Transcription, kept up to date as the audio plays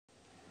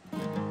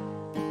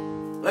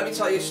Let me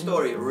tell you a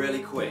story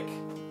really quick.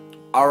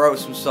 I wrote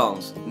some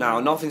songs. Now,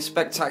 nothing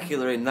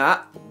spectacular in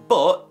that,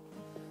 but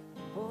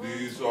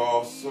these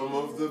are some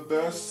of the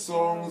best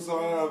songs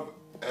I have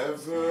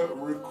ever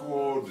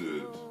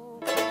recorded.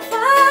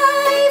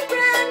 5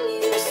 brand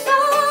new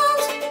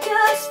songs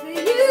just for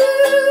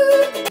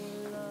you.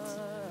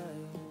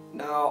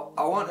 now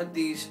I wanted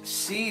these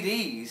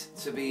CDs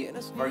to be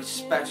very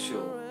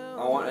special.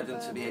 I wanted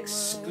them to be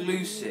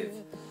exclusive,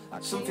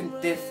 something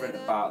different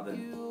about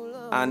them.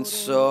 And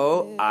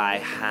so I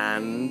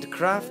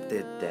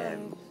handcrafted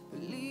them.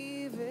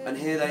 And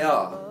here they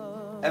are.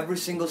 Every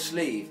single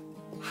sleeve,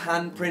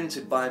 hand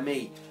printed by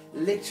me.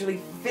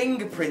 Literally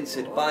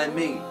fingerprinted by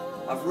me.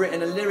 I've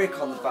written a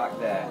lyric on the back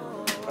there.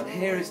 And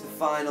here is the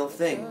final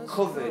thing,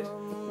 covered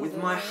with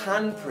my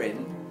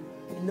handprint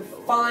in the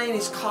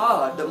finest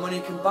card that money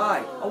can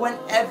buy. I went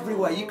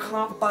everywhere. You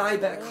can't buy a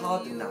better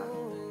card than that.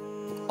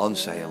 On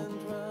sale,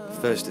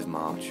 1st of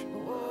March,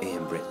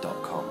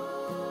 ianbritt.com.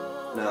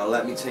 Now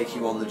let me take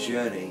you on the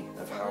journey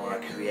of how I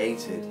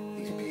created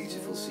these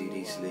beautiful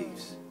CD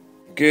sleeves.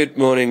 Good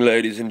morning,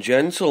 ladies and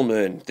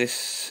gentlemen.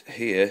 This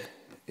here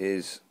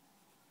is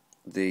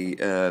the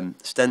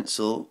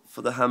stencil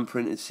for the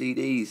hand-printed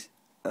CDs,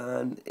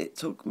 and it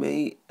took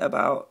me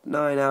about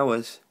 9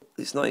 hours.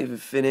 It's not even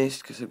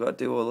finished because I've got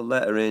to do all the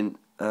lettering,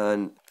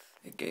 and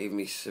it gave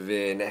me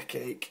severe neck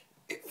ache.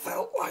 It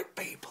felt like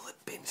people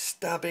had been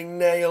stabbing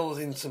nails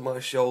into my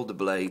shoulder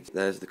blades.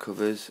 There's the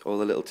covers, all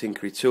the little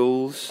tinkery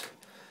tools.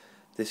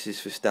 This is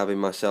for stabbing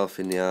myself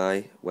in the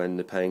eye when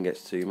the pain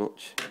gets too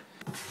much.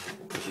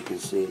 As you can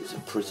see, it's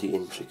pretty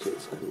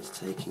intricate, and it's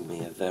taking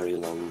me a very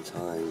long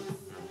time.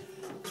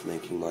 It's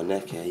making my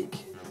neck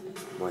ache,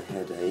 my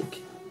head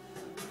ache,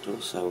 but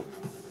also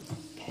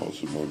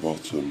parts of my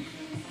bottom.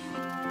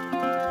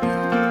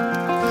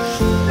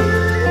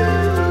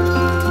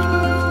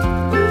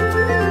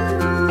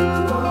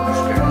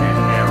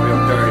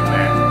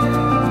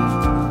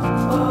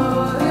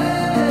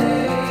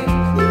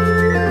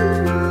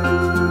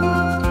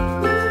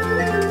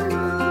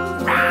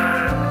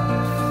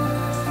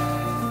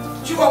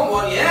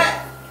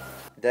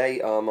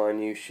 They are my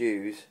new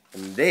shoes,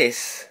 and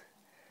this,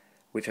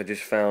 which I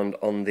just found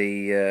on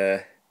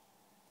the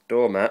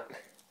doormat,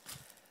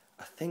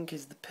 I think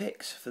is the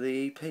picks for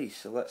the EP,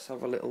 so let's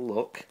have a little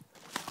look.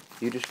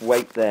 You just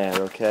wait there,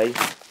 okay?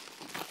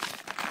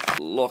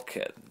 Look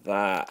at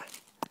that.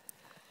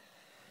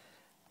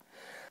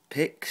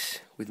 Picks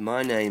with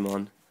my name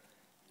on,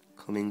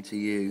 coming to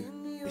you.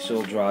 It's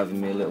all driving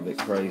me a little bit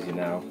crazy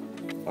now.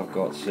 I've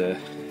got to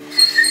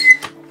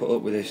put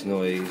up with this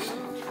noise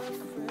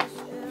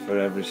for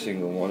every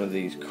single one of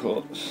these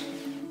cuts,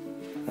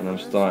 and I'm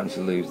starting to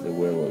lose the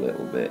will a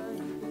little bit.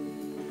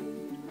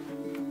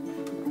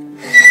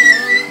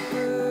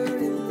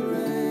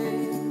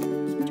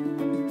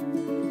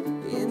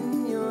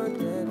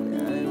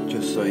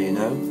 Just so you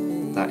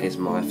know, that is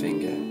my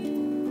finger.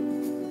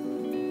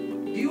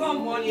 You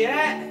want one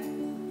yet?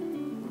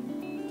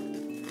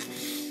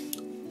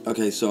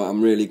 Okay, so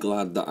I'm really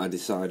glad that I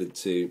decided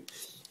to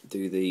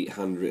do the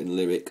handwritten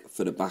lyric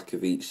for the back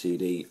of each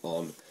CD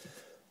on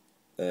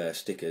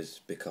stickers,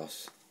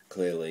 because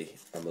clearly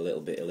I'm a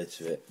little bit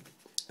illiterate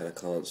and I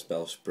can't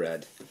spell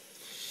spread.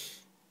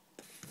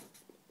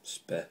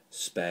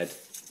 Spread.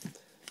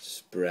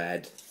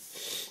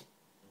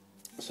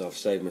 So I've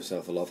saved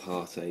myself a lot of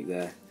heartache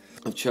there.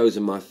 I've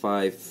chosen my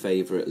 5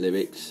 favourite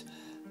lyrics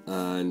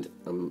and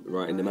I'm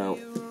writing them out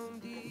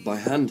by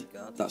hand.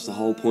 That's the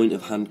whole point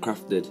of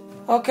handcrafted.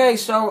 Okay,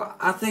 so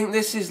I think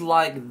this is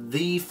like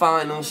the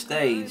final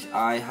stage.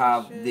 I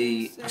have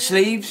the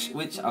sleeves,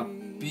 which are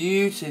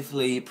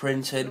beautifully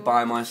printed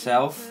by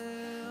myself,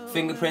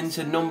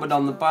 fingerprinted, numbered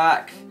on the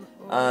back,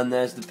 and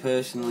there's the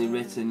personally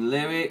written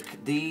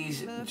lyric.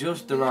 These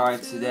just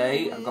arrived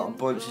today. I've got a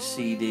bunch of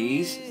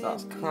CDs, so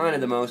that's kind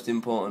of the most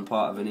important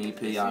part of an EP,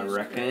 I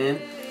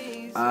reckon.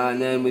 And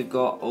then we've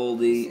got all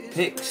the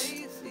picks,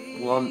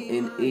 one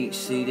in each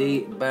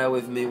CD. Bear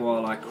with me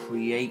while I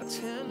create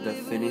the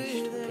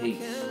finished piece.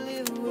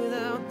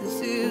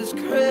 This is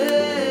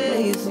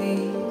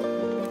crazy.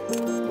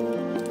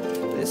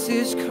 This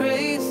is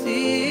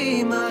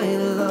crazy, my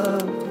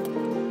love,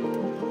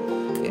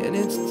 and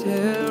it's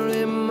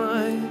tearing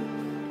my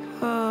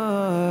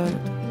heart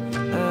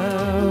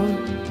out.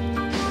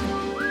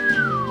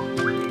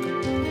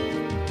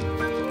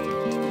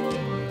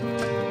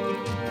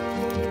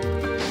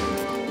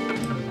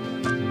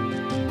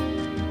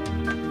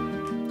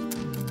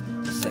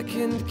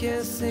 Second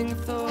guessing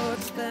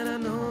thoughts that I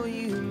know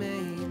you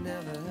may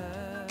never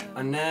have.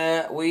 And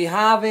there we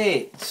have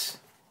it.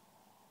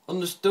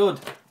 Understood.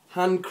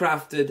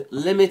 Handcrafted,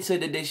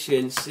 limited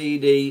edition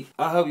CD.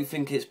 I hope you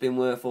think it's been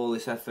worth all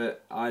this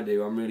effort. I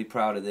do. I'm really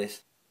proud of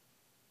this.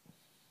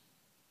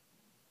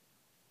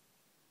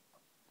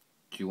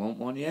 Do you want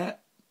one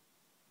yet?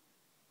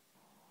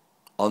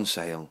 On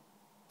sale,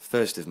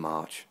 1st of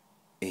March,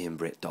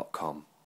 ianbritt.com.